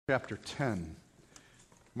chapter 10.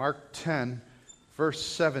 Mark 10, verse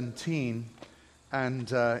 17.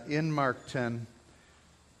 And in Mark 10,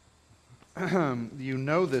 you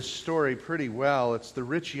know this story pretty well. It's the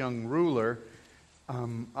rich young ruler.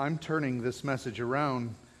 I'm turning this message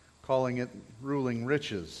around, calling it Ruling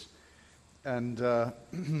Riches. And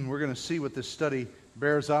we're going to see what this study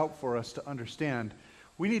bears out for us to understand.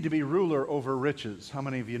 We need to be ruler over riches. How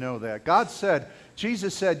many of you know that?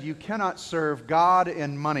 Jesus said, you cannot serve God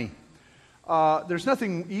and money. There's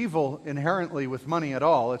nothing evil inherently with money at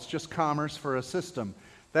all. It's just commerce for a system.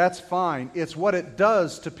 That's fine. It's what it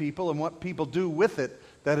does to people and what people do with it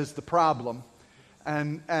that is the problem.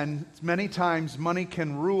 And many times money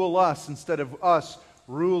can rule us instead of us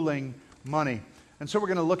ruling money. And so we're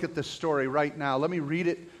going to look at this story right now. Let me read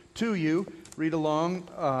it to you. Read along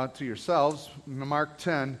to yourselves. Mark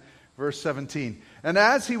 10, verse 17. And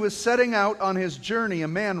as he was setting out on his journey, a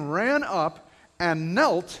man ran up and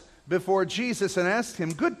knelt before Jesus and asked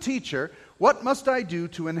him, "Good teacher, what must I do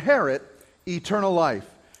to inherit eternal life?"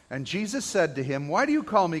 And Jesus said to him, "Why do you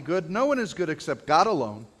call me good? No one is good except God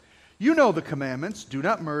alone. You know the commandments. Do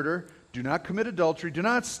not murder. Do not commit adultery. Do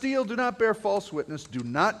not steal. Do not bear false witness. Do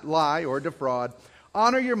not lie or defraud.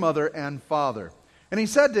 Honor your mother and father." And he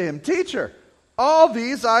said to him, "Teacher, all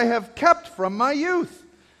these I have kept from my youth."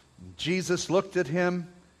 Jesus looked at him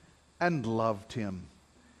and loved him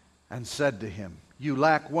and said to him, "You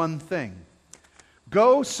lack one thing.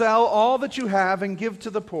 Go sell all that you have and give to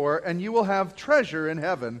the poor, and you will have treasure in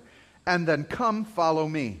heaven, and then come follow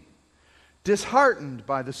me." Disheartened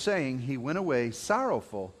by the saying, he went away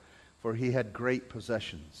sorrowful, for he had great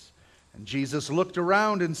possessions. And Jesus looked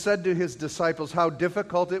around and said to his disciples, "How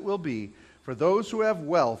difficult it will be for those who have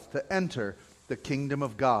wealth to enter the kingdom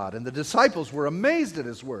of God." And the disciples were amazed at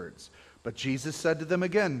his words. But Jesus said to them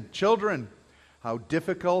again, "Children, how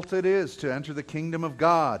difficult it is to enter the kingdom of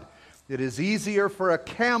God. It is easier for a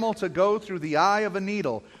camel to go through the eye of a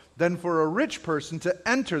needle than for a rich person to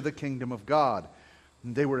enter the kingdom of God."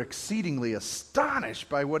 And they were exceedingly astonished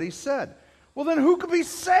by what he said. "Well, then who could be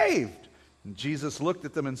saved?" And Jesus looked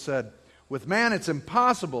at them and said, "With man it's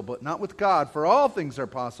impossible, but not with God, for all things are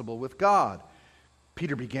possible with God."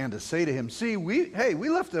 Peter began to say to him, "See, we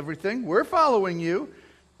left everything. We're following you."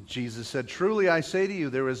 Jesus said, "Truly I say to you,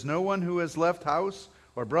 there is no one who has left house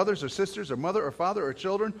or brothers or sisters or mother or father or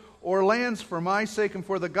children or lands for my sake and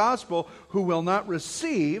for the gospel who will not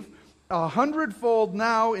receive 100-fold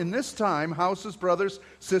now in this time houses, brothers,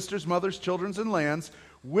 sisters, mothers, children, and lands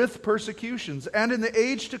with persecutions, and in the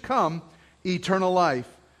age to come eternal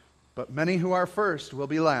life. But many who are first will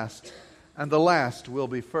be last, and the last will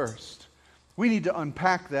be first." We need to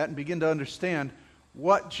unpack that and begin to understand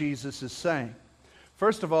what Jesus is saying.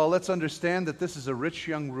 First of all, let's understand that this is a rich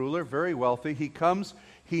young ruler, very wealthy. He comes,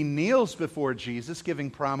 he kneels before Jesus, giving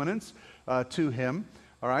prominence to him.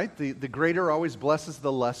 All right, the greater always blesses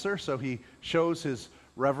the lesser, so he shows his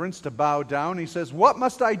reverence to bow down. He says, "What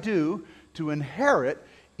must I do to inherit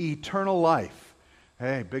eternal life?"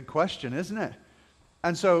 Hey, big question, isn't it?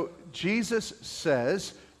 And so Jesus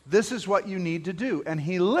says, this is what you need to do. And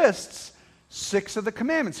he lists 6 of the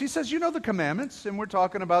commandments. He says, you know the commandments, and we're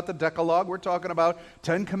talking about the Decalogue. We're talking about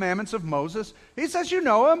 10 commandments of Moses. He says, you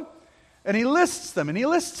know them. And he lists them, and he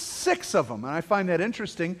lists 6 of them. And I find that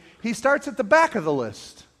interesting. He starts at the back of the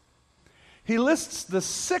list. He lists the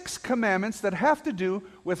 6 commandments that have to do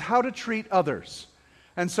with how to treat others.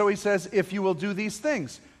 And so he says, if you will do these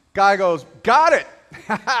things. Guy goes, got it.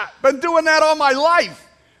 Been doing that all my life.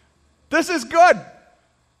 This is good.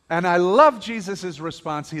 And I love Jesus'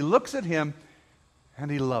 response. He looks at him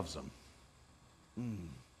and he loves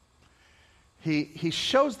him. He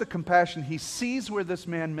shows the compassion. He sees where this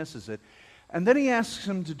man misses it. And then he asks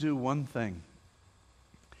him to do one thing.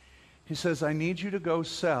 He says, I need you to go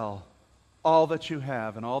sell all that you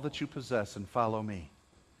have and all that you possess and follow me.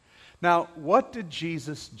 Now, what did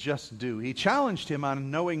Jesus just do? He challenged him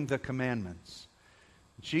on knowing the commandments.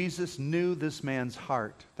 Jesus knew this man's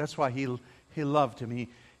heart. That's why he loved him.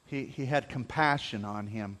 He had compassion on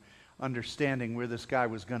him, understanding where this guy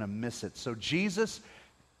was going to miss it. So Jesus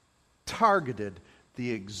targeted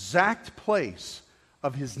the exact place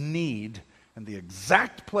of his need and the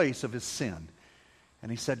exact place of his sin.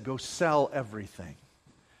 And he said, go sell everything.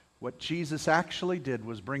 What Jesus actually did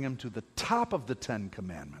was bring him to the top of the 10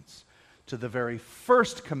 commandments, to the very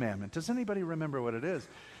first commandment. Does anybody remember what it is?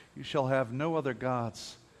 You shall have no other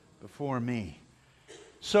gods before me.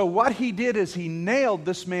 So what he did is he nailed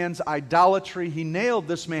this man's idolatry. He nailed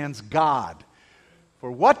this man's God.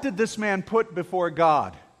 For what did this man put before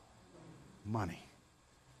God? Money.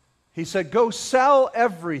 He said, go sell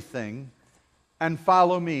everything and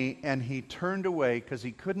follow me. And he turned away because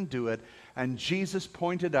he couldn't do it. And Jesus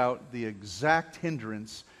pointed out the exact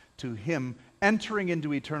hindrance to him entering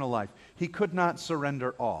into eternal life. He could not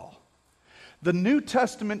surrender all. The New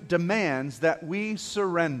Testament demands that we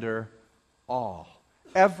surrender all,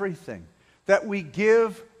 everything, that we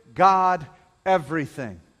give God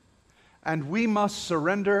everything. And we must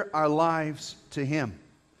surrender our lives to him.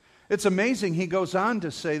 It's amazing, he goes on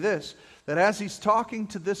to say this, that as he's talking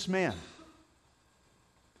to this man,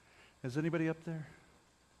 is anybody up there?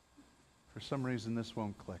 For some reason this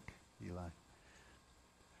won't click, Eli.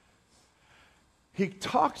 He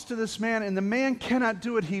talks to this man, and the man cannot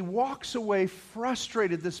do it. He walks away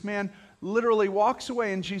frustrated. This man literally walks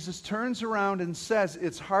away, and Jesus turns around and says,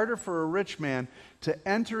 it's harder for a rich man to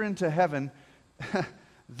enter into heaven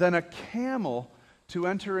than a camel to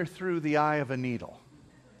enter through the eye of a needle.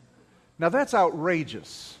 Now that's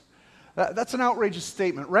outrageous. That's an outrageous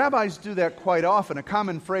statement. Rabbis do that quite often. A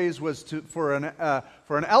common phrase was for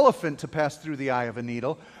an elephant to pass through the eye of a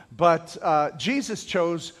needle, but Jesus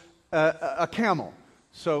chose a camel.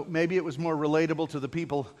 So maybe it was more relatable to the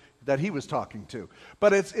people that he was talking to.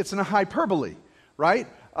 But it's a hyperbole, right?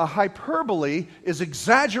 A hyperbole is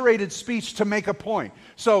exaggerated speech to make a point.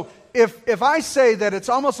 So if I say that it's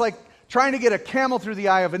almost like trying to get a camel through the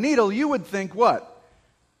eye of a needle, you would think what?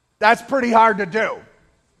 That's pretty hard to do.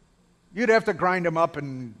 You'd have to grind them up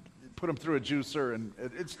and put them through a juicer, and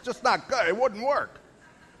it's just not good. It wouldn't work.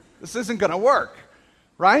 This isn't going to work,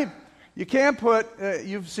 right? You can't put,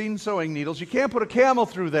 you've seen sewing needles, you can't put a camel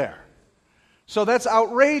through there. So that's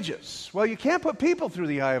outrageous. Well, you can't put people through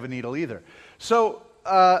the eye of a needle either. So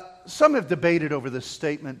some have debated over this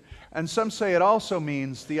statement, and some say it also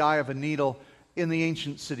means the eye of a needle in the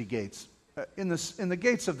ancient city gates. In the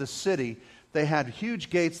gates of the city, they had huge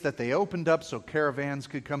gates that they opened up so caravans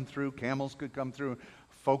could come through, camels could come through,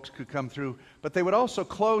 folks could come through. But they would also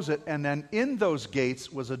close it, and then in those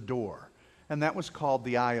gates was a door. And that was called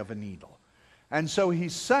the eye of a needle. And so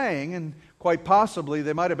he's saying, and quite possibly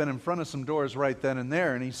they might have been in front of some doors right then and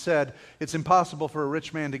there, and he said, it's impossible for a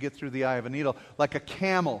rich man to get through the eye of a needle like a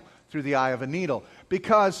camel through the eye of a needle,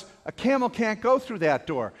 because a camel can't go through that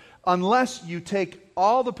door unless you take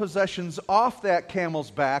all the possessions off that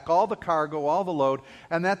camel's back, all the cargo, all the load,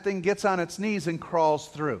 and that thing gets on its knees and crawls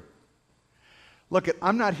through. Look,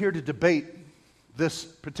 I'm not here to debate this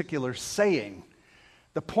particular saying.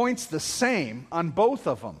 The point's the same on both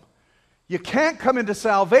of them. You can't come into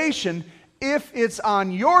salvation if it's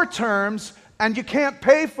on your terms and you can't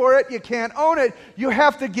pay for it, you can't own it. You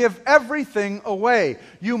have to give everything away.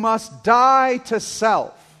 You must die to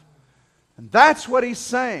self. And that's what he's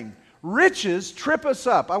saying. Riches trip us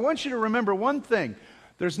up. I want you to remember one thing.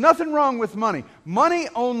 There's nothing wrong with money. Money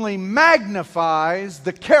only magnifies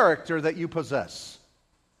the character that you possess.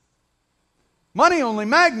 Money only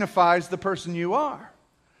magnifies the person you are.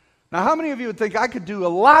 Now, how many of you would think I could do a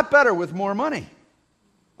lot better with more money?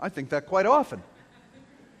 I think that quite often.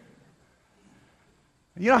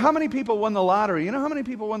 You know how many people won the lottery? You know how many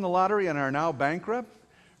people won the lottery and are now bankrupt?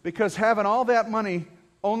 Because having all that money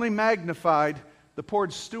only magnified the poor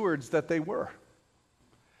stewards that they were.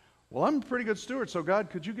 Well, I'm a pretty good steward, so God,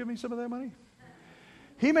 could you give me some of that money?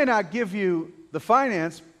 He may not give you the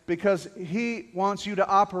finance because he wants you to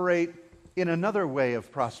operate in another way of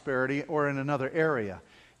prosperity or in another area.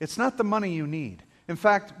 It's not the money you need. In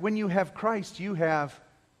fact, when you have Christ, you have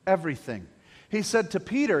everything. He said to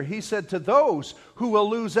Peter, he said to those who will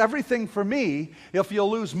lose everything for me, if you'll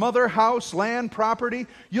lose mother, house, land, property,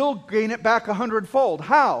 you'll gain it back 100-fold.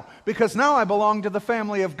 How? Because now I belong to the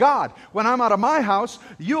family of God. When I'm out of my house,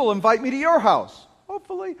 you'll invite me to your house.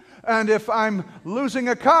 Hopefully. And if I'm losing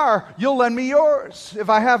a car, you'll lend me yours. If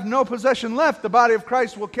I have no possession left, the body of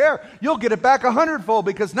Christ will care. You'll get it back 100-fold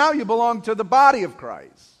because now you belong to the body of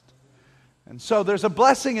Christ. And so there's a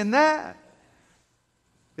blessing in that.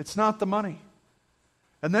 It's not the money.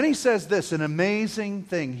 And then he says this, an amazing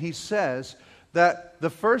thing. He says that the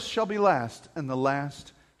first shall be last and the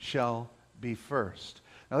last shall be first.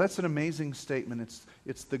 Now that's an amazing statement.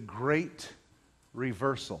 It's the great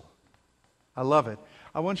reversal. I love it.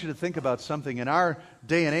 I want you to think about something. In our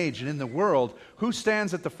day and age and in the world, who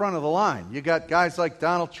stands at the front of the line? You got guys like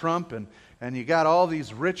Donald Trump and you got all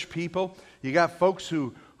these rich people. You got folks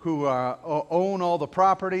who who own all the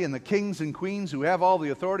property, and the kings and queens who have all the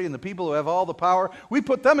authority, and the people who have all the power. We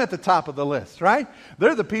put them at the top of the list, right?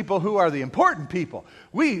 They're the people who are the important people.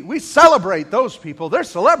 We celebrate those people. They're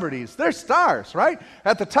celebrities. They're stars, right?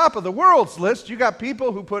 At the top of the world's list, you got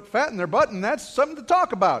people who put fat in their butt, and that's something to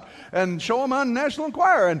talk about and show them on National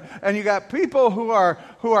Enquirer. And you got people who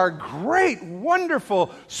are great,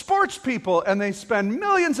 wonderful sports people, and they spend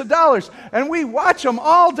millions of dollars, and we watch them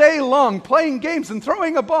all day long playing games and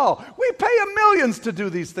throwing a ball. We pay them millions to do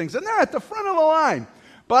these things, and they're at the front of the line.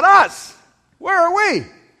 But us, where are we?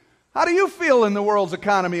 How do you feel in the world's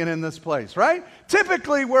economy and in this place, right?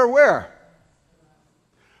 Typically, we're where?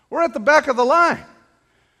 We're at the back of the line.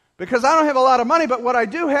 Because I don't have a lot of money, but what I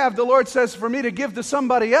do have, the Lord says for me to give to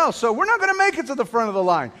somebody else. So we're not going to make it to the front of the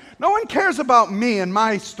line. No one cares about me and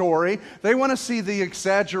my story. They want to see the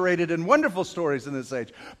exaggerated and wonderful stories in this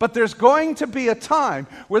age. But there's going to be a time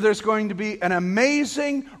where there's going to be an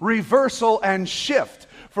amazing reversal and shift.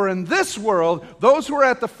 For in this world, those who are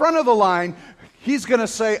at the front of the line, He's going to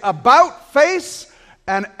say, about face,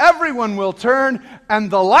 and everyone will turn,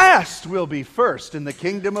 and the last will be first in the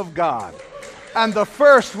kingdom of God. And the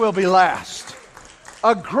first will be last.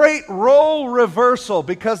 A great role reversal,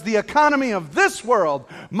 because the economy of this world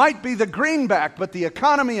might be the greenback, but the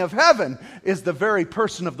economy of heaven is the very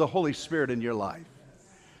person of the Holy Spirit in your life.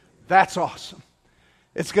 That's awesome.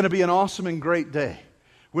 It's going to be an awesome and great day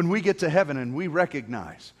when we get to heaven and we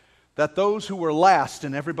recognize that those who were last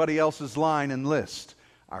in everybody else's line and list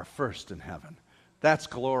are first in heaven. That's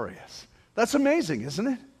glorious. That's amazing, isn't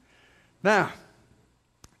it? Now,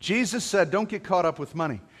 Jesus said, don't get caught up with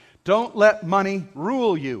money. Don't let money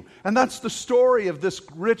rule you. And that's the story of this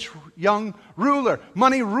rich young ruler.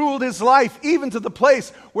 Money ruled his life, even to the place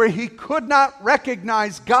where he could not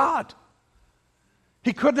recognize God.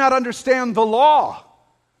 He could not understand the law.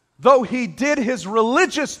 Though he did his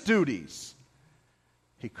religious duties,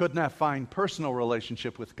 he could not find personal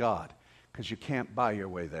relationship with God, because you can't buy your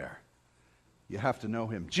way there. You have to know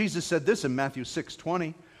Him. Jesus said this in Matthew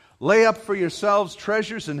 6:20. Lay up for yourselves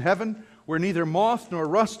treasures in heaven, where neither moth nor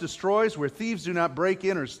rust destroys, where thieves do not break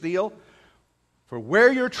in or steal. For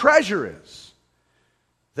where your treasure is,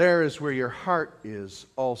 there is where your heart is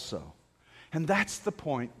also. And that's the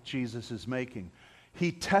point Jesus is making.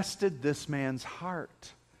 He tested this man's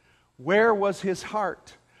heart. Where was his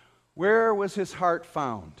heart? Where was his heart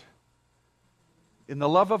found? In the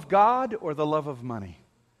love of God or the love of money?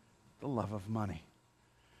 The love of money.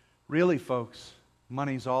 Really, folks,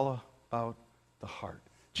 money's all about the heart.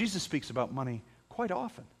 Jesus speaks about money quite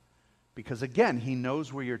often because, again, He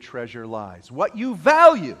knows where your treasure lies. What you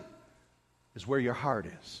value is where your heart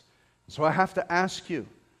is. So I have to ask you,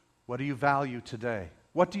 what do you value today?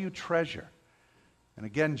 What do you treasure? And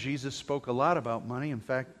again, Jesus spoke a lot about money. In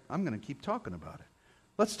fact, I'm going to keep talking about it.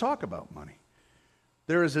 Let's talk about money.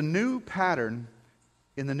 There is a new pattern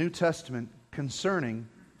in the New Testament concerning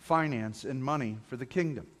finance and money for the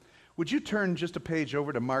kingdom. Would you turn just a page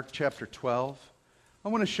over to Mark chapter 12? I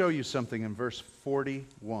want to show you something in verse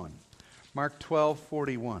 41. Mark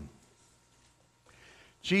 12:41.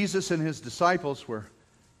 Jesus and His disciples were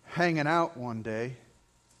hanging out one day.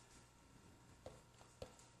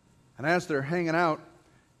 And as they're hanging out,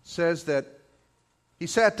 it says that He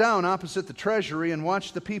sat down opposite the treasury and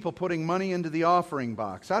watched the people putting money into the offering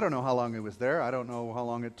box. I don't know how long He was there. I don't know how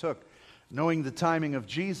long it took. Knowing the timing of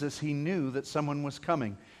Jesus, He knew that someone was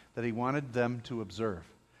coming that He wanted them to observe.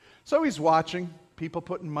 So He's watching people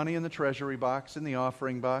putting money in the treasury box, in the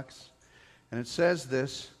offering box. And it says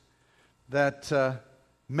this, that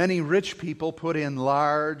many rich people put in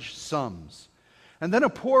large sums. And then a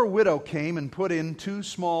poor widow came and put in 2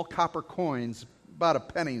 small copper coins, about a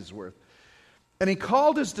penny's worth. And He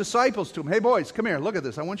called His disciples to Him. Hey boys, come here, look at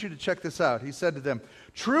this. I want you to check this out. He said to them,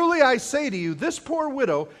 truly I say to you, this poor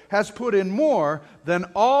widow has put in more than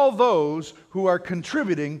all those who are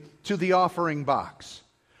contributing to the offering box.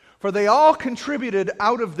 For they all contributed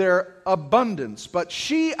out of their abundance, but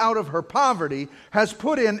she out of her poverty has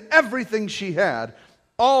put in everything she had,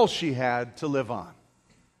 all she had to live on.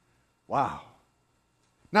 Wow.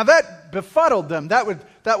 Now that befuddled them. That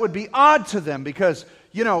would be odd to them because,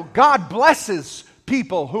 you know, God blesses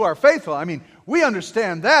people who are faithful. I mean, we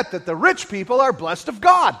understand that the rich people are blessed of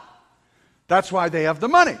God. That's why they have the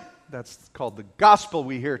money. That's called the gospel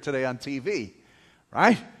we hear today on TV,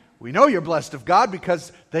 right? We know you're blessed of God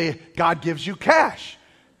because God gives you cash.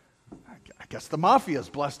 I guess the mafia is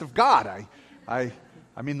blessed of God. I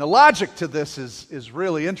mean, the logic to this is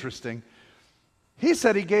really interesting. He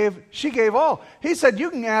said she gave all. He said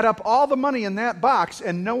you can add up all the money in that box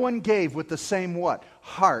and no one gave with the same what?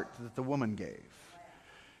 Heart that the woman gave.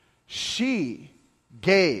 She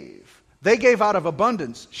gave. They gave out of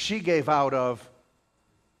abundance. She gave out of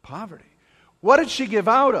poverty. What did she give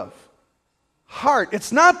out of? Heart.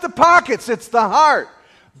 It's not the pockets, it's the heart.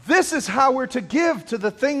 This is how we're to give to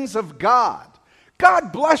the things of God.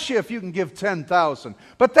 God bless you if you can give 10,000,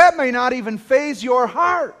 but that may not even faze your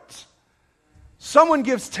heart. Someone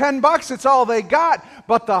gives $10, it's all they got,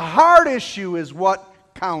 but the heart issue is what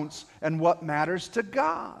counts and what matters to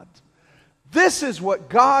God. This is what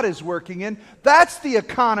God is working in. That's the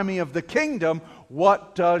economy of the kingdom.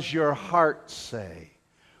 What does your heart say?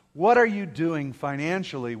 What are you doing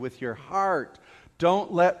financially with your heart?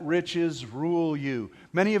 Don't let riches rule you.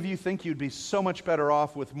 Many of you think you'd be so much better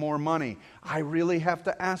off with more money. I really have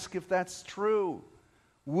to ask if that's true.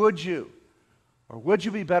 Would you? Or would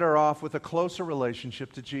you be better off with a closer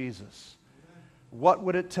relationship to Jesus? What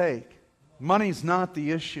would it take? Money's not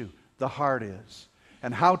the issue. The heart is.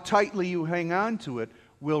 And how tightly you hang on to it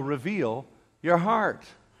will reveal your heart.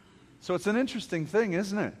 So it's an interesting thing,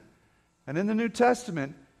 isn't it? And in the New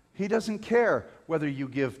Testament, He doesn't care whether you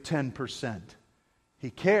give 10%. He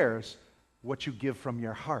cares what you give from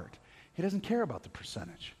your heart. He doesn't care about the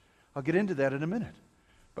percentage. I'll get into that in a minute.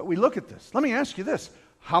 But we look at this. Let me ask you this.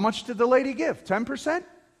 How much did the lady give? 10%?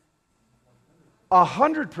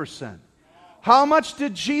 100%. How much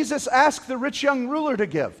did Jesus ask the rich young ruler to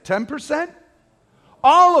give? 10%?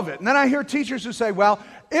 All of it. And then I hear teachers who say, well,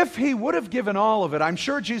 if he would have given all of it, I'm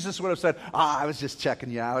sure Jesus would have said, I was just checking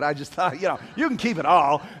you out. I just thought, you can keep it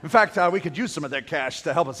all. In fact, we could use some of that cash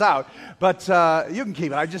to help us out. But you can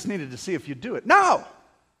keep it. I just needed to see if you'd do it. No.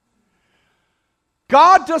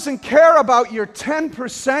 God doesn't care about your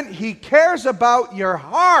 10%. He cares about your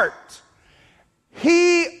heart.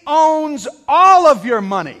 He owns all of your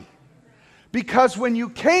money. Because when you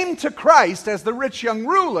came to Christ as the rich young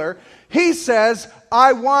ruler, He says,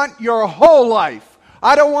 I want your whole life.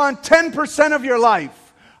 I don't want 10% of your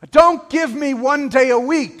life. Don't give me one day a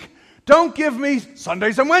week. Don't give me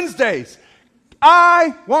Sundays and Wednesdays.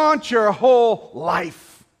 I want your whole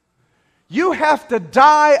life. You have to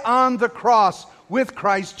die on the cross with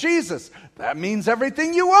Christ Jesus. That means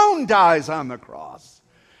everything you own dies on the cross.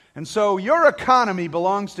 And so your economy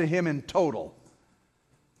belongs to Him in total.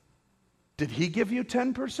 Did He give you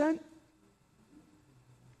 10%?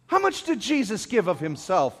 How much did Jesus give of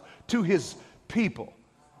Himself to His people?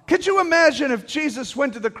 Could you imagine if Jesus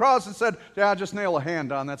went to the cross and said, yeah, just nail a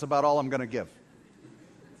hand on, that's about all I'm going to give?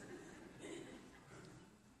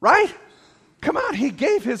 Right? Come on, He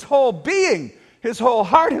gave His whole being, His whole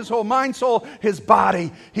heart, His whole mind, soul, His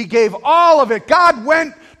body. He gave all of it. God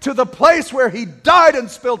went to the place where He died and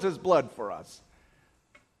spilt His blood for us.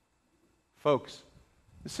 Folks,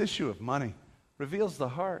 this issue of money reveals the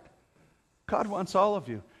heart. God wants all of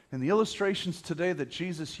you. And the illustrations today that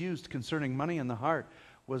Jesus used concerning money and the heart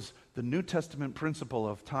was the New Testament principle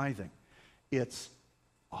of tithing. It's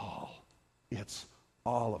all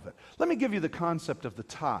of it. Let me give you the concept of the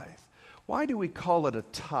tithe. Why do we call it a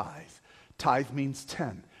tithe? Tithe means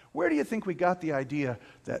 10. Where do you think we got the idea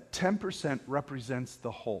that 10% represents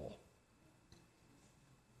the whole?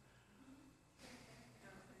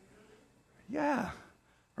 Yeah,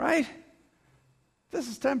 right? This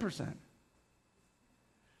is 10%.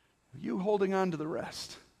 You holding on to the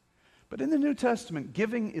rest. But in the New Testament,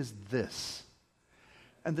 giving is this.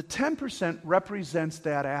 And the 10% represents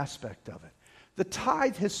that aspect of it. The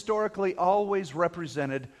tithe historically always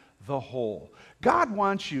represented the whole. God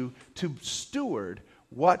wants you to steward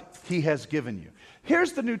what He has given you.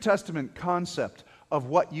 Here's the New Testament concept of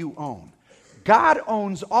what you own. God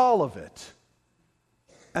owns all of it,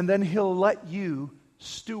 and then He'll let you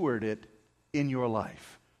steward it in your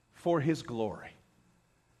life for His glory.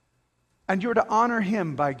 And you're to honor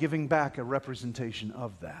Him by giving back a representation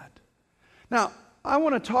of that. Now, I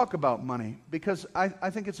want to talk about money because I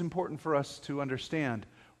think it's important for us to understand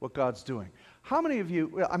what God's doing. How many of you,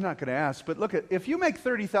 well, I'm not going to ask, but look at, if you make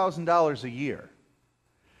 $30,000 a year,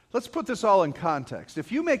 let's put this all in context.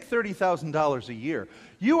 If you make $30,000 a year,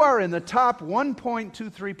 you are in the top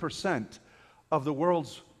 1.23% of the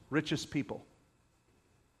world's richest people.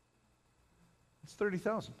 It's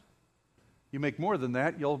 30,000. You make more than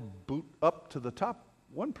that, you'll boot up to the top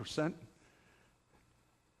 1%.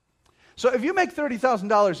 So if you make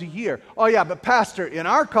 $30,000 a year, oh yeah, but Pastor, in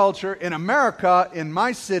our culture, in America, in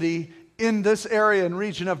my city, in this area and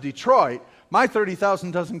region of Detroit, my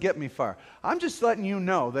 $30,000 doesn't get me far. I'm just letting you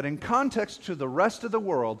know that in context to the rest of the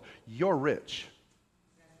world, you're rich.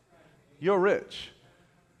 You're rich.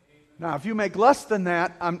 Now, if you make less than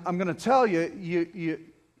that, I'm going to tell you,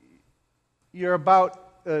 you're about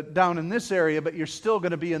down in this area, but you're still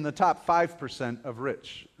going to be in the top 5% of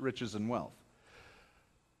riches and wealth.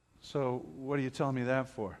 So what are you telling me that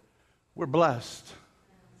for? We're blessed.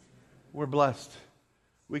 We're blessed.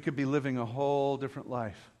 We could be living a whole different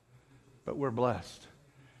life, but we're blessed.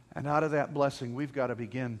 And out of that blessing, we've got to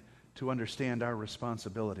begin to understand our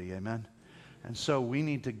responsibility. Amen? And so we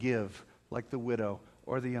need to give like the widow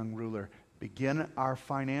or the young ruler. Begin our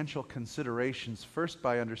financial considerations first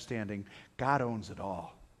by understanding God owns it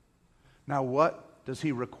all. Now, what does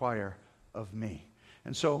He require of me?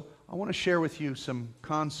 And so I want to share with you some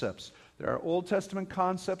concepts. There are Old Testament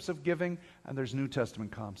concepts of giving, and there's New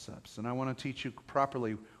Testament concepts. And I want to teach you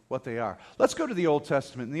properly what they are. Let's go to the Old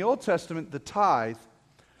Testament. In the Old Testament, the tithe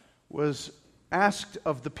was asked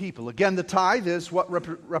of the people. Again, the tithe is what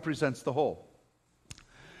represents the whole.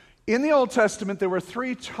 In the Old Testament, there were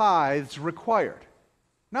 3 tithes required.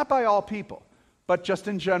 Not by all people, but just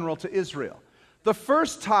in general to Israel. The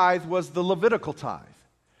first tithe was the Levitical tithe.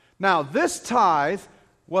 Now, this tithe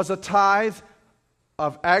was a tithe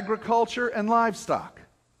of agriculture and livestock.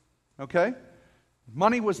 Okay?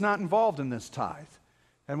 Money was not involved in this tithe.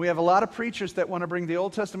 And we have a lot of preachers that want to bring the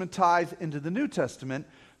Old Testament tithe into the New Testament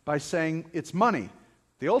by saying it's money.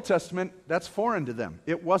 The Old Testament, that's foreign to them.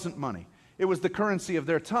 It wasn't money. It was the currency of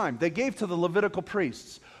their time. They gave to the Levitical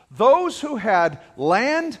priests. Those who had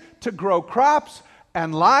land to grow crops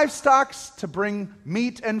and livestock to bring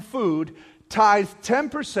meat and food tithed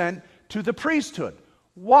 10% to the priesthood.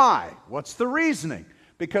 Why? What's the reasoning?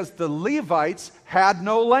 Because the Levites had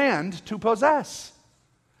no land to possess.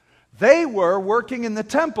 They were working in the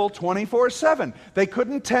temple 24/7. They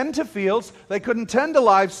couldn't tend to fields. They couldn't tend to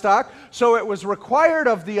livestock. So it was required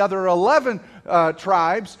of the other 11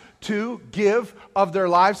 tribes to give of their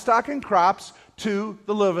livestock and crops to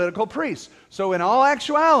the Levitical priests. So in all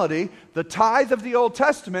actuality, the tithe of the Old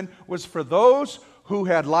Testament was for those who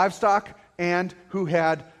had livestock and who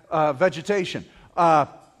had vegetation.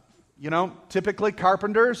 Typically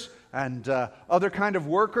carpenters and other kind of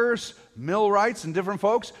workers, millwrights and different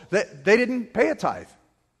folks, they didn't pay a tithe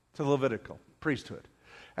to the Levitical priesthood.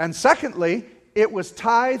 And secondly, it was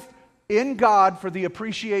tithed in God for the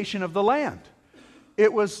appreciation of the land.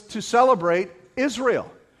 It was to celebrate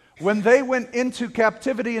Israel. When they went into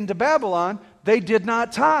captivity into Babylon, they did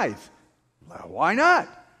not tithe. Why not?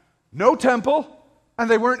 No temple, and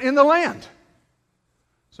they weren't in the land.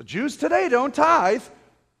 So Jews today don't tithe.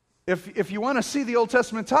 If you want to see the Old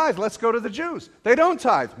Testament tithe, let's go to the Jews. They don't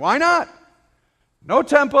tithe. Why not? No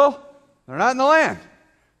temple. They're not in the land.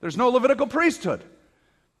 There's no Levitical priesthood.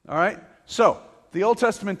 All right? So, the Old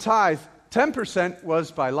Testament tithe, 10%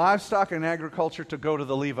 was by livestock and agriculture to go to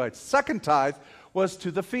the Levites. Second tithe was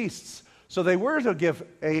to the feasts. So they were to give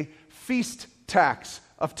a feast tax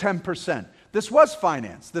of 10%. This was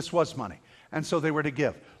finance. This was money. And so they were to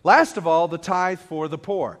give. Last of all, the tithe for the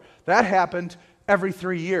poor. That happened every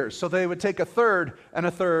 3 years. So they would take a third and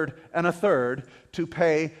a third and a third to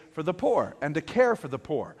pay for the poor and to care for the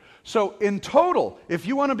poor. So in total, if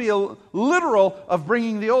you want to be literal of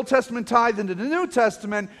bringing the Old Testament tithe into the New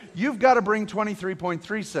Testament, you've got to bring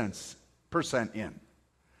 23.3% in.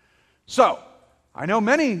 So, I know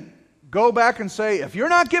many go back and say, if you're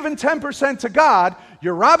not giving 10% to God,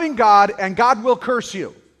 you're robbing God and God will curse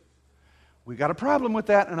you. We got a problem with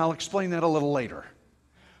that, and I'll explain that a little later.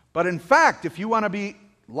 But in fact, if you want to be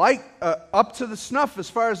up to the snuff as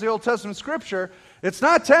far as the Old Testament Scripture, it's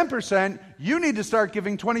not 10%. You need to start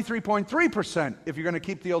giving 23.3% if you're going to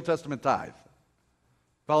keep the Old Testament tithe.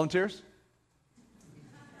 Volunteers?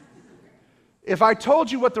 If I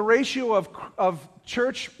told you what the ratio of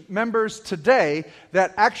church members today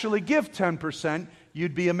that actually give 10%,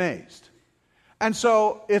 you'd be amazed. And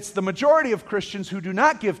so it's the majority of Christians who do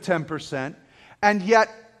not give 10%, and yet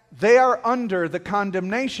they are under the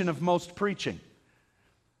condemnation of most preaching.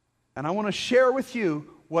 And I want to share with you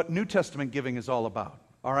what New Testament giving is all about.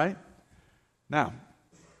 All right? Now,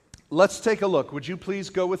 let's take a look. Would you please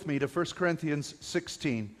go with me to 1 Corinthians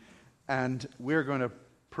 16, and we're going to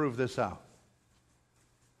prove this out.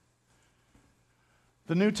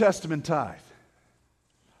 The New Testament tithe.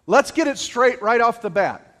 Let's get it straight right off the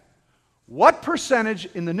bat. What percentage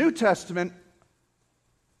in the New Testament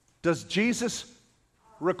does Jesus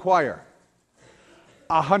require?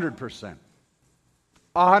 100%.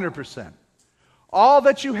 100%. All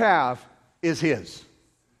that you have is His.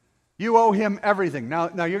 You owe Him everything.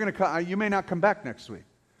 Now you may not come back next week.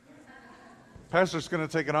 Pastor's going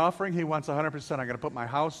to take an offering. He wants 100%. I'm going to put my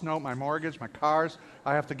house note, my mortgage, my cars.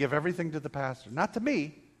 I have to give everything to the pastor. Not to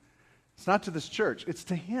me. It's not to this church. It's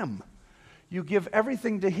to Him. You give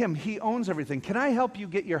everything to Him. He owns everything. Can I help you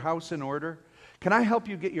get your house in order? Can I help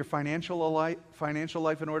you get your financial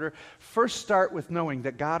life in order? First start with knowing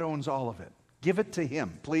that God owns all of it. Give it to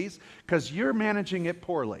Him, please, because you're managing it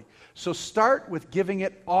poorly. So start with giving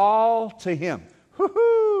it all to Him.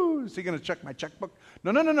 Woo-hoo! Is He going to check my checkbook?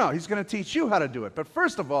 No. He's going to teach you how to do it. But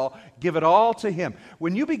first of all, give it all to Him.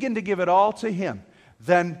 When you begin to give it all to Him,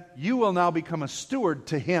 then you will now become a steward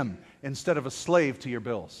to Him instead of a slave to your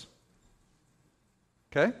bills.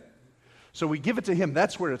 Okay? So we give it to Him.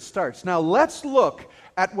 That's where it starts. Now let's look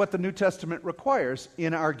at what the New Testament requires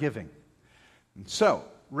in our giving. And so,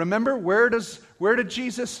 remember, where did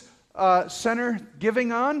Jesus center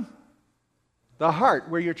giving on? The heart.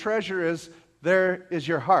 Where your treasure is, there is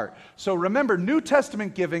your heart. So remember, New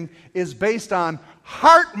Testament giving is based on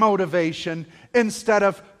heart motivation instead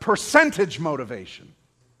of percentage motivation.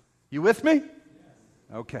 You with me?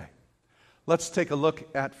 Okay. Let's take a look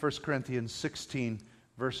at 1 Corinthians 16,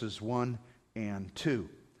 verses 1 and 2.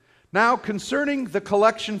 Now, concerning the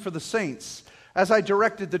collection for the saints, as I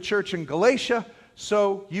directed the church in Galatia,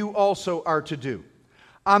 so you also are to do.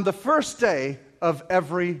 On the first day of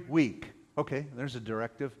every week. Okay, there's a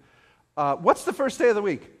directive. What's the first day of the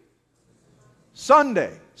week?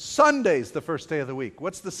 Sunday. Sunday's the first day of the week.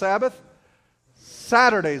 What's the Sabbath?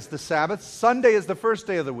 Saturday's the Sabbath. Sunday is the first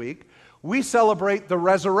day of the week. We celebrate the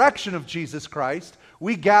resurrection of Jesus Christ.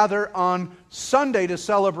 We gather on Sunday to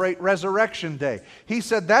celebrate Resurrection Day. He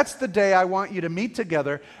said, that's the day I want you to meet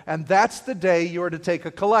together, and that's the day you are to take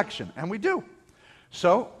a collection. And we do.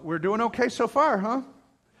 So, we're doing okay so far, huh?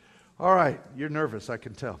 All right, you're nervous, I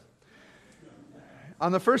can tell.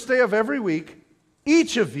 On the first day of every week,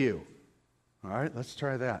 each of you, all right, let's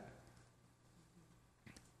try that.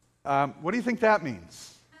 What do you think that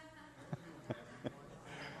means?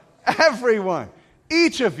 Everyone,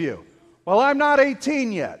 each of you. Well, I'm not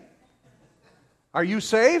 18 yet. Are you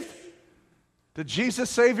saved? Did Jesus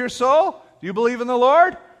save your soul? Do you believe in the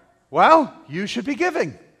Lord? Well, you should be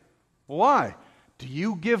giving. Why? Do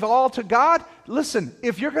you give all to God? Listen,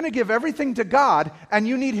 if you're going to give everything to God and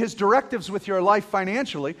you need His directives with your life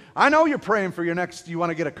financially, I know you're praying for you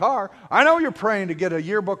want to get a car. I know you're praying to get a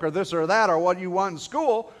yearbook or this or that or what you want in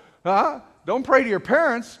school. Don't pray to your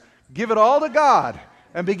parents. Give it all to God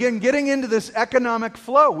and begin getting into this economic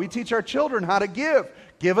flow. We teach our children how to give.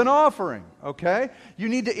 Give an offering, okay? You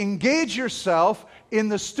need to engage yourself in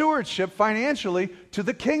the stewardship financially to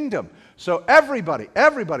the kingdom. So everybody.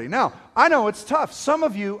 Now, I know it's tough. Some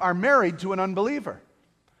of you are married to an unbeliever.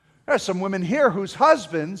 There are some women here whose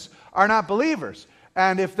husbands are not believers.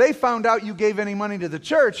 And if they found out you gave any money to the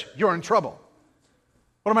church, you're in trouble.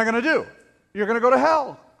 What am I going to do? You're going to go to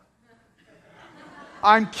hell.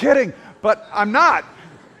 I'm kidding, but I'm not.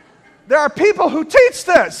 There are people who teach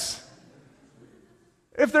this.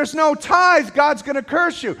 If there's no tithe, God's going to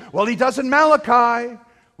curse you. Well, he does in Malachi.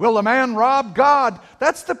 Will a man rob God?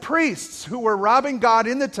 That's the priests who were robbing God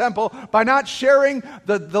in the temple by not sharing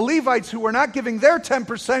the Levites who were not giving their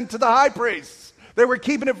 10% to the high priests. They were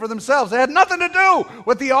keeping it for themselves. They had nothing to do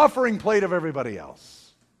with the offering plate of everybody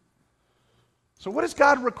else. So what is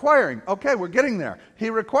God requiring? Okay, we're getting there. He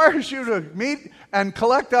requires you to meet and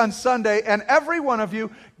collect on Sunday, and every one of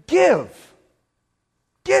you give.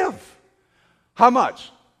 Give. How much?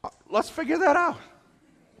 Let's figure that out.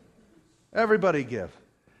 Everybody give.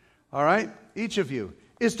 All right? Each of you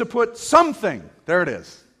is to put something. There it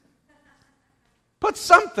is. Put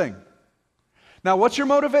something. Now, what's your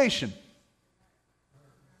motivation?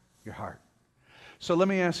 Your heart. So let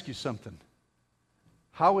me ask you something.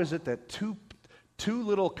 How is it that two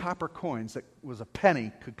little copper coins that was a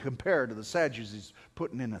penny could compare to the Sadducees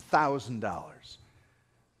putting in $1,000?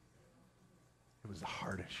 It was a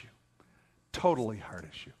heart issue. Totally heart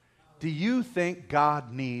issue. Do you think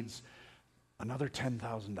God needs another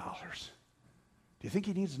 $10,000? Do you think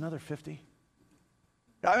he needs another 50?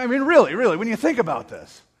 I mean, really, when you think about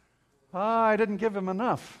this. I didn't give him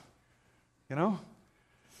enough. You know?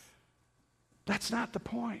 That's not the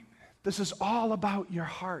point. This is all about your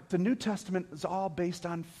heart. The New Testament is all based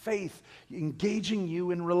on faith, engaging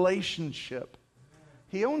you in relationship.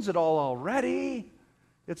 He owns it all already.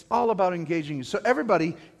 It's all about engaging you. So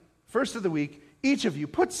everybody, first of the week, each of you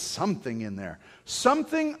put something in there.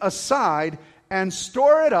 Something aside and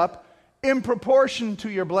store it up in proportion to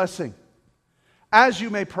your blessing. As you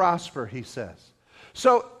may prosper, he says.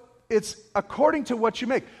 So it's according to what you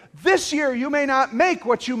make. This year you may not make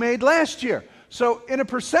what you made last year. So in a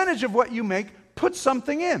percentage of what you make, put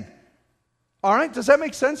something in. All right? Does that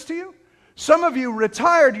make sense to you? Some of you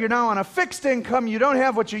retired, you're now on a fixed income, you don't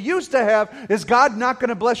have what you used to have. Is God not going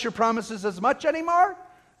to bless your promises as much anymore?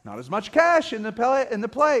 Not as much cash in the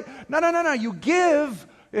play. No. You give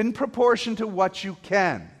in proportion to what you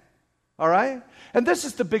can. All right? And this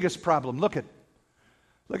is the biggest problem. Look at.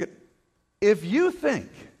 If you think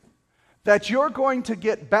that you're going to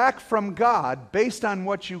get back from God based on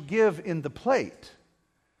what you give in the plate,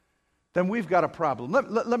 then we've got a problem.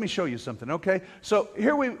 Let me show you something, okay? So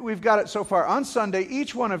here we've got it so far. On Sunday,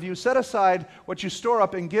 each one of you set aside what you store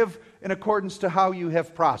up and give in accordance to how you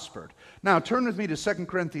have prospered. Now, turn with me to 2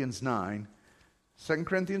 Corinthians 9. 2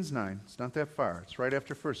 Corinthians 9. It's not that far. It's right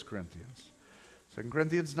after 1 Corinthians. 2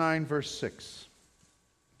 Corinthians 9, verse 6.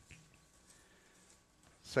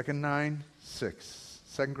 2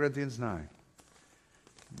 Corinthians 9.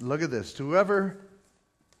 Look at this.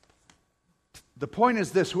 The point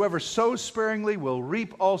is this: whoever sows sparingly will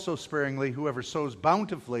reap also sparingly. Whoever sows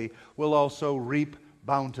bountifully will also reap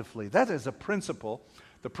bountifully. That is a principle,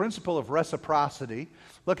 the principle of reciprocity.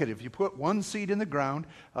 Look at it. If you put one seed in the ground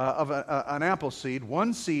of an apple seed,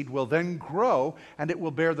 one seed will then grow and it will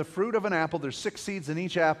bear the fruit of an apple. There's 6 seeds in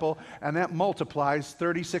each apple, and that multiplies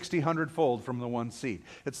 30, 60, 100-fold from the one seed.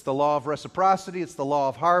 It's the law of reciprocity. It's the law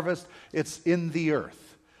of harvest. It's in the earth.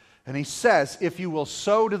 And he says, if you will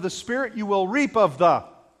sow to the Spirit, you will reap of the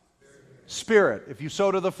Spirit. If you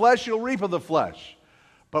sow to the flesh, you'll reap of the flesh.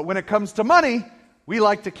 But when it comes to money, we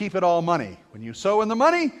like to keep it all money. When you sow in the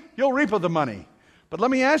money, you'll reap of the money. But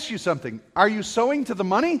let me ask you something. Are you sowing to the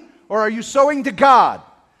money, or are you sowing to God?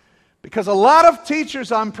 Because a lot of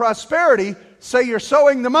teachers on prosperity say you're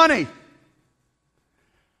sowing the money.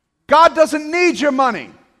 God doesn't need your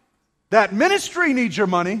money. That ministry needs your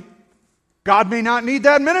money. God may not need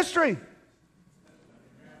that ministry.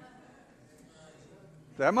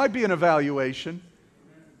 That might be an evaluation.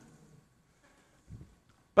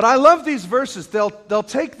 But I love these verses. They'll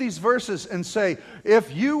take these verses and say,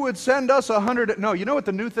 if you would send us 100... No, you know what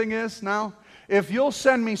the new thing is now? If you'll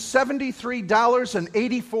send me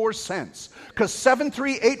 $73.84, because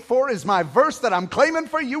 7384 is my verse that I'm claiming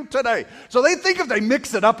for you today. So they think if they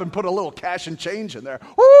mix it up and put a little cash and change in there,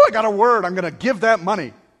 I got a word, I'm going to give that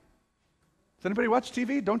money. Does anybody watch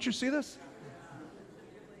TV? Don't you see this?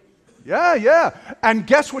 Yeah. And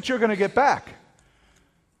guess what you're going to get back?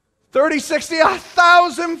 30, 60,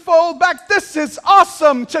 1,000-fold back. This is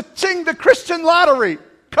awesome. Cha-ching, the Christian lottery.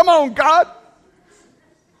 Come on, God.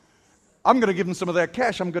 I'm going to give them some of that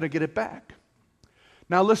cash. I'm going to get it back.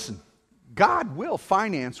 Now listen, God will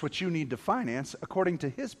finance what you need to finance according to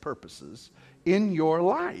His purposes in your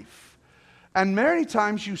life. And many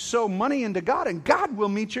times you sow money into God, and God will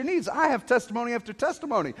meet your needs. I have testimony after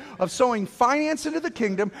testimony of sowing finance into the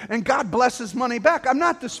kingdom, and God blesses money back. I'm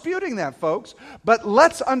not disputing that, folks, but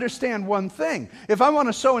let's understand one thing. If I want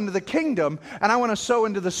to sow into the kingdom, and I want to sow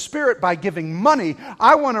into the Spirit by giving money,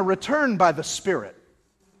 I want to return by the Spirit.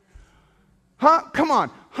 Huh? Come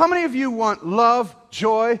on. How many of you want love,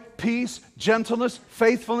 joy, peace, gentleness,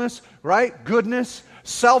 faithfulness, right? Goodness,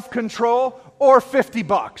 self-control, or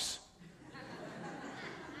 $50?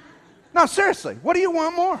 No, seriously, what do you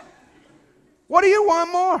want more? What do you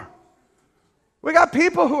want more? We got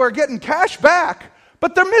people who are getting cash back,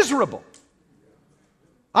 but they're miserable.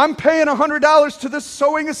 I'm paying $100 to this,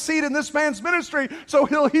 sowing a seed in this man's ministry so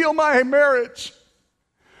he'll heal my marriage.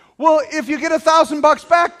 Well, if you get $1,000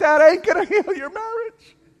 back, that ain't going to heal your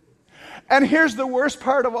marriage. And here's the worst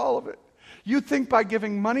part of all of it. You think by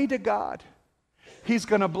giving money to God, He's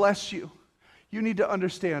going to bless you. You need to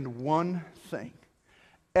understand one thing.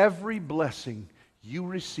 Every blessing you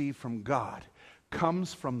receive from God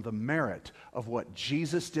comes from the merit of what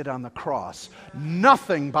Jesus did on the cross,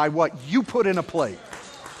 nothing by what you put in a plate.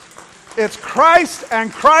 It's Christ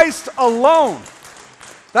and Christ alone.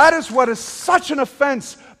 That is what is such an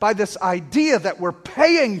offense by this idea that we're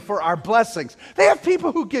paying for our blessings. They have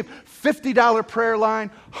people who give $50 prayer line,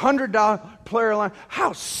 $100 prayer line.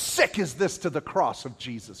 How sick is this to the cross of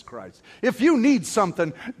Jesus Christ? If you need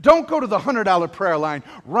something, don't go to the $100 prayer line.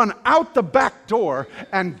 Run out the back door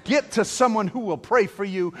and get to someone who will pray for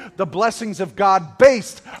you the blessings of God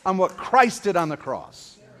based on what Christ did on the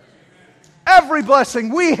cross. Every blessing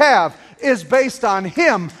we have is based on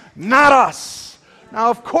Him, not us. Now,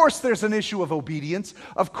 of course, there's an issue of obedience.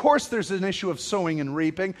 Of course, there's an issue of sowing and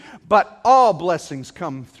reaping. But all blessings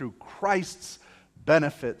come through Christ's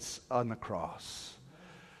benefits on the cross.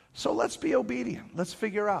 So let's be obedient. Let's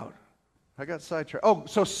figure out. I got sidetracked.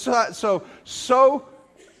 So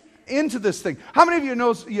into this thing. How many of you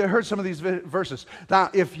know, you heard some of these verses? Now,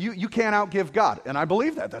 if you can't outgive God, and I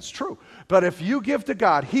believe that, that's true. But if you give to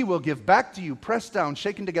God, He will give back to you, pressed down,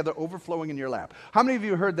 shaken together, overflowing in your lap. How many of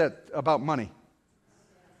you heard that about money?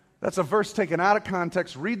 That's a verse taken out of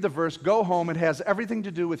context. Read the verse, go home. It has everything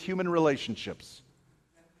to do with human relationships.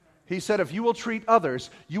 He said, if you will treat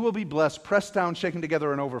others, you will be blessed, pressed down, shaken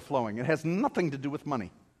together, and overflowing. It has nothing to do with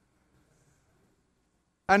money.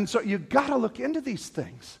 And so you've got to look into these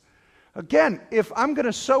things. Again, if I'm going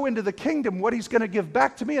to sow into the kingdom, what he's going to give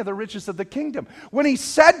back to me are the riches of the kingdom. When he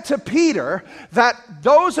said to Peter that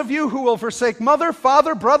those of you who will forsake mother,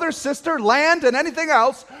 father, brother, sister, land, and anything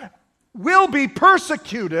else will be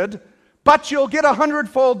persecuted, but you'll get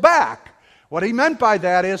 100-fold back. What he meant by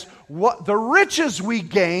that is what the riches we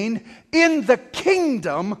gain in the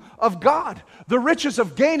kingdom of God. The riches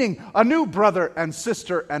of gaining a new brother and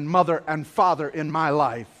sister and mother and father in my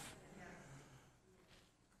life.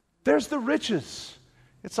 There's the riches.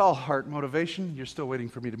 It's all heart motivation. You're still waiting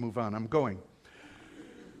for me to move on. I'm going.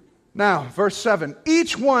 Now, verse 7.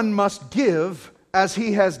 Each one must give as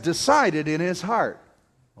he has decided in his heart.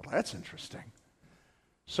 Well, that's interesting.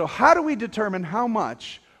 So how do we determine how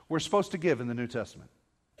much we're supposed to give in the New Testament?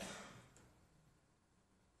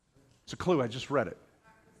 It's a clue. I just read it.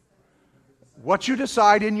 What you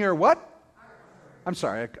decide in your what? I'm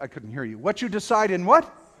sorry, I couldn't hear you. What you decide in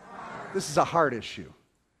what? This is a heart issue.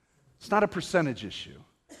 It's not a percentage issue.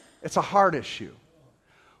 It's a heart issue.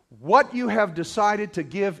 What you have decided to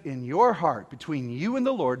give in your heart between you and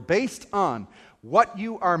the Lord based on what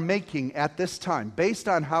you are making at this time, based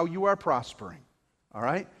on how you are prospering, all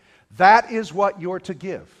right? That is what you're to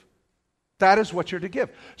give. That is what you're to give.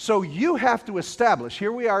 So you have to establish,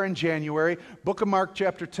 here we are in January, Book of Mark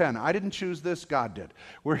chapter 10. I didn't choose this, God did.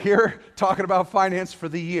 We're here talking about finance for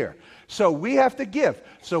the year. So we have to give.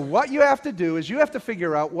 So what you have to do is you have to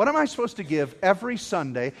figure out, what am I supposed to give every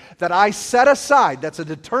Sunday that I set aside? That's a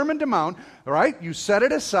determined amount, all right? You set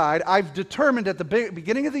it aside. I've determined at the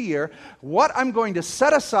beginning of the year what I'm going to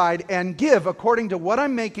set aside and give according to what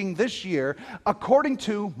I'm making this year, according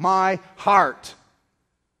to my heart.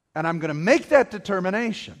 And I'm going to make that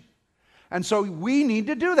determination. And so we need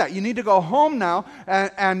to do that. You need to go home now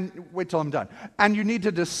and wait till I'm done. And you need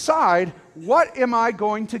to decide, what am I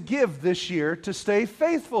going to give this year to stay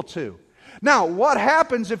faithful to? Now, what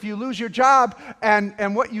happens if you lose your job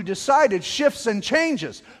and what you decided shifts and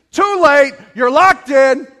changes? Too late. You're locked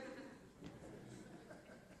in.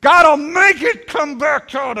 God will make it come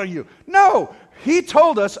back out of you. No, he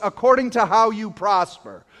told us according to how you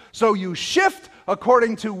prosper. So you shift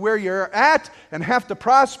according to where you're at and have to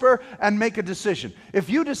prosper and make a decision. If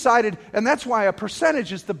you decided, and that's why a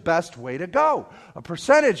percentage is the best way to go. A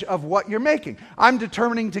percentage of what you're making. I'm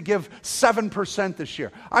determining to give 7% this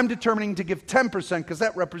year. I'm determining to give 10% because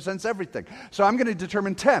that represents everything. So I'm going to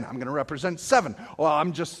determine 10. I'm going to represent 7. Well,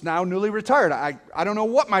 I'm just now newly retired. I don't know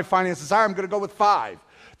what my finances are. I'm going to go with 5.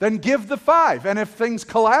 Then give the 5. And if things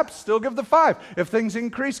collapse, still give the 5. If things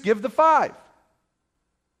increase, give the 5.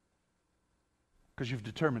 Because you've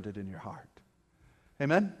determined it in your heart.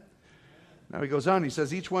 Amen? Now he goes on, he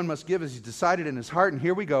says, each one must give as he's decided in his heart, and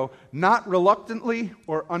here we go, not reluctantly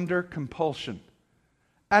or under compulsion.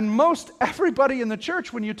 And most everybody in the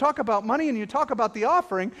church, when you talk about money and you talk about the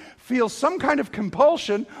offering, feels some kind of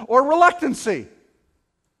compulsion or reluctancy.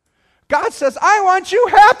 God says, I want you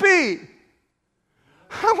happy.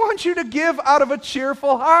 I want you to give out of a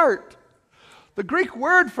cheerful heart. The Greek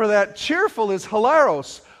word for that cheerful is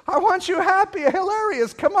hilaros. I want you happy,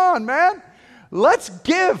 hilarious. Come on, man. Let's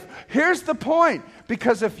give. Here's the point.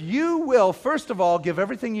 Because if you will, first of all, give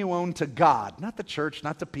everything you own to God, not the church,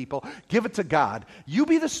 not the people, give it to God. You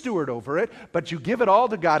be the steward over it, but you give it all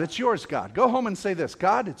to God. It's yours, God. Go home and say this,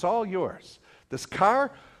 God, it's all yours. This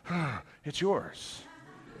car, it's yours.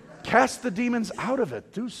 Cast the demons out of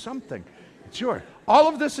it. Do something. It's yours. All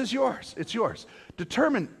of this is yours. It's yours.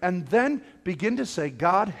 Determine, and then begin to say,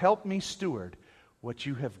 God, help me steward what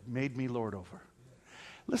you have made me Lord over.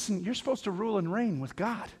 Listen, you're supposed to rule and reign with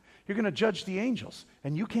God. You're going to judge the angels,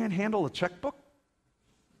 and you can't handle a checkbook?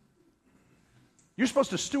 You're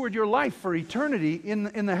supposed to steward your life for eternity in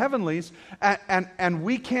the heavenlies, and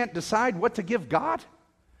we can't decide what to give God?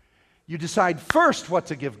 You decide first what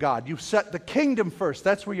to give God. You set the kingdom first.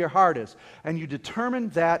 That's where your heart is. And you determine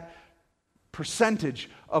that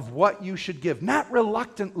percentage of what you should give. Not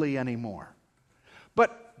reluctantly anymore,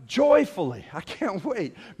 but joyfully. I can't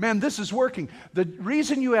wait. Man, this is working. The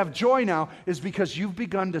reason you have joy now is because you've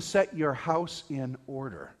begun to set your house in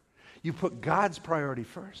order. You put God's priority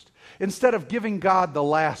first. Instead of giving God the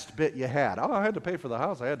last bit you had. Oh, I had to pay for the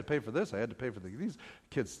house. I had to pay for this. I had to pay for these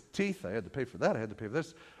kids' teeth. I had to pay for that. I had to pay for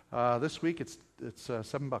this. This week it's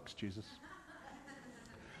 $7, Jesus.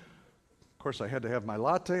 Of course, I had to have my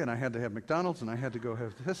latte, and I had to have McDonald's, and I had to go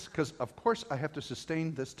have this, because, of course, I have to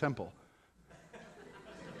sustain this temple.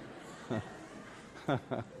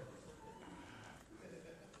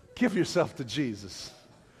 Give yourself to Jesus.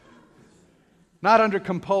 Not under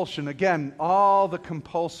compulsion. Again, all the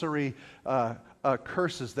compulsory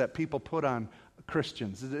curses that people put on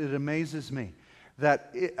Christians. It amazes me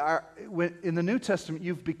that in the New Testament,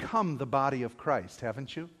 you've become the body of Christ,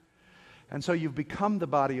 haven't you? And so you've become the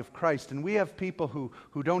body of Christ. And we have people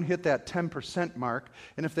who don't hit that 10% mark.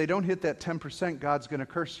 And if they don't hit that 10%, God's going to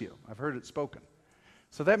curse you. I've heard it spoken.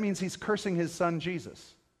 So that means he's cursing his son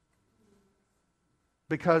Jesus,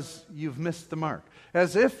 because you've missed the mark.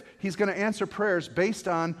 As if he's going to answer prayers based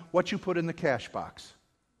on what you put in the cash box.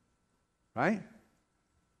 Right?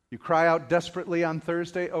 You cry out desperately on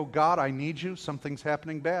Thursday, "Oh God, I need you. Something's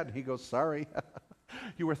happening bad." And he goes, "Sorry,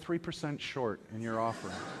 you were 3% short in your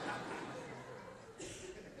offering."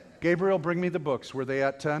 Gabriel, bring me the books. Were they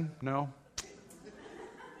at 10? No?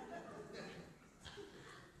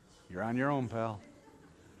 You're on your own, pal.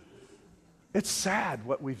 It's sad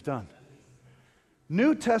what we've done.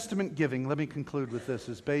 New Testament giving, let me conclude with this,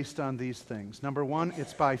 is based on these things. Number one,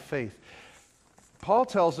 it's by faith. Paul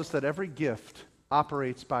tells us that every gift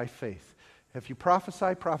operates by faith. If you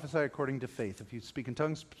prophesy, prophesy according to faith. If you speak in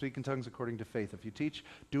tongues, speak in tongues according to faith. If you teach,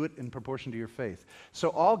 do it in proportion to your faith. So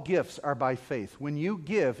all gifts are by faith. When you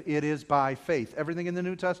give, it is by faith. Everything in the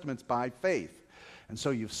New Testament is by faith. And so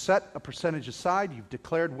you've set a percentage aside. You've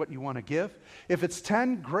declared what you want to give. If it's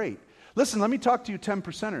 10, great. Listen, let me talk to you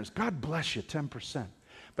 10%ers. God bless you, 10%.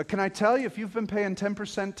 But can I tell you, if you've been paying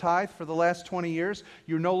 10% tithe for the last 20 years,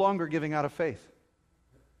 you're no longer giving out of faith.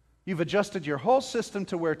 You've adjusted your whole system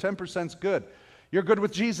to where 10% is good. You're good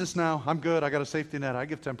with Jesus now. I'm good. I got a safety net. I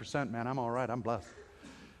give 10%, man. I'm all right. I'm blessed.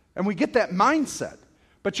 And we get that mindset.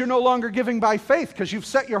 But you're no longer giving by faith because you've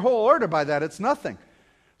set your whole order by that. It's nothing.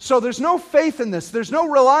 So there's no faith in this. There's no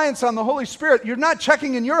reliance on the Holy Spirit. You're not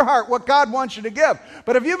checking in your heart what God wants you to give.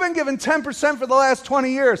 But if you've been giving 10% for the last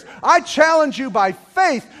 20 years, I challenge you by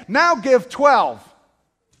faith, now give 12.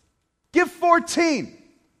 Give 14.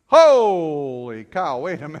 Holy cow,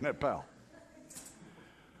 wait a minute, pal.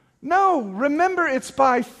 No, remember it's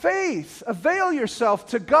by faith. Avail yourself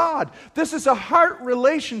to God. This is a heart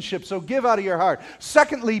relationship, so give out of your heart.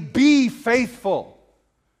 Secondly, be faithful.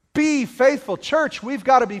 Be faithful. Church, we've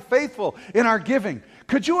got to be faithful in our giving.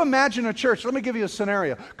 Could you imagine a church? Let me give you a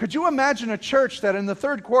scenario. Could you imagine a church that in the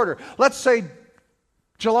third quarter, let's say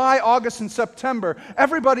July, August, and September,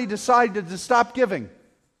 everybody decided to stop giving?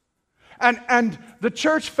 And the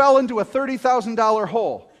church fell into a $30,000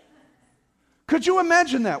 hole. Could you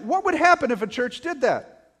imagine that? What would happen if a church did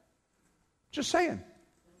that? Just saying.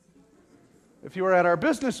 If you were at our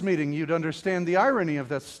business meeting, you'd understand the irony of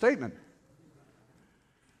that statement.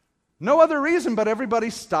 No other reason but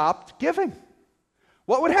everybody stopped giving.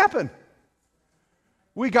 What would happen?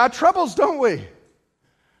 We got troubles, don't we?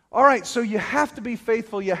 All right, so you have to be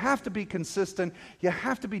faithful, you have to be consistent, you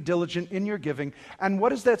have to be diligent in your giving. And what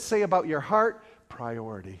does that say about your heart?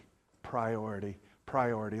 Priority, priority,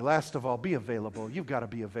 priority. Last of all, be available. You've got to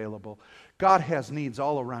be available. God has needs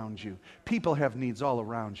all around you. People have needs all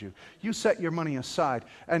around you. You set your money aside,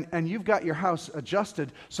 and you've got your house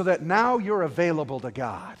adjusted so that now you're available to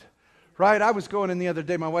God. Right? I was going in the other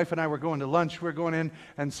day, my wife and I were going to lunch. We were going in,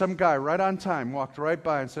 and some guy right on time walked right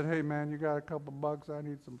by and said, "Hey, man, you got a couple bucks? I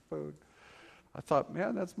need some food." I thought,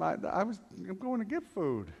 man, I'm going to get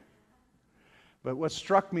food. But what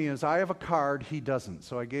struck me is I have a card, he doesn't.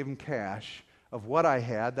 So I gave him cash of what I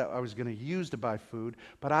had that I was going to use to buy food,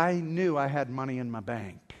 but I knew I had money in my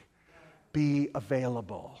bank. Be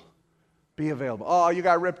available. Be available. "Oh, you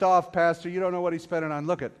got ripped off, Pastor. You don't know what he's spending on."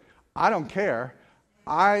 Look, I don't care.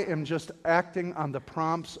 I am just acting on the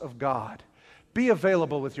prompts of God. Be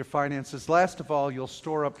available with your finances. Last of all, you'll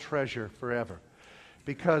store up treasure forever.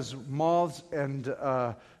 Because moths and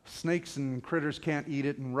snakes and critters can't eat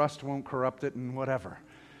it, and rust won't corrupt it, and whatever.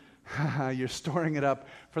 You're storing it up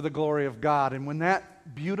for the glory of God. And when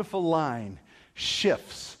that beautiful line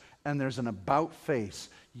shifts and there's an about face,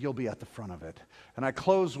 you'll be at the front of it. And I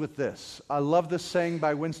close with this. I love this saying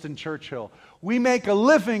by Winston Churchill. We make a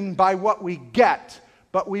living by what we get,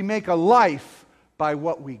 but we make a life by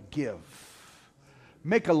what we give.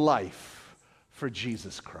 Make a life for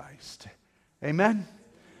Jesus Christ. Amen?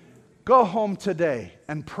 Go home today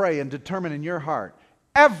and pray and determine in your heart,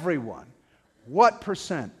 everyone, what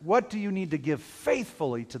percent, what do you need to give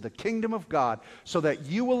faithfully to the kingdom of God so that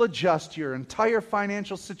you will adjust your entire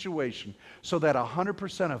financial situation so that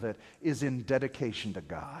 100% of it is in dedication to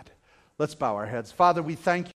God. Let's bow our heads. Father, we thank you.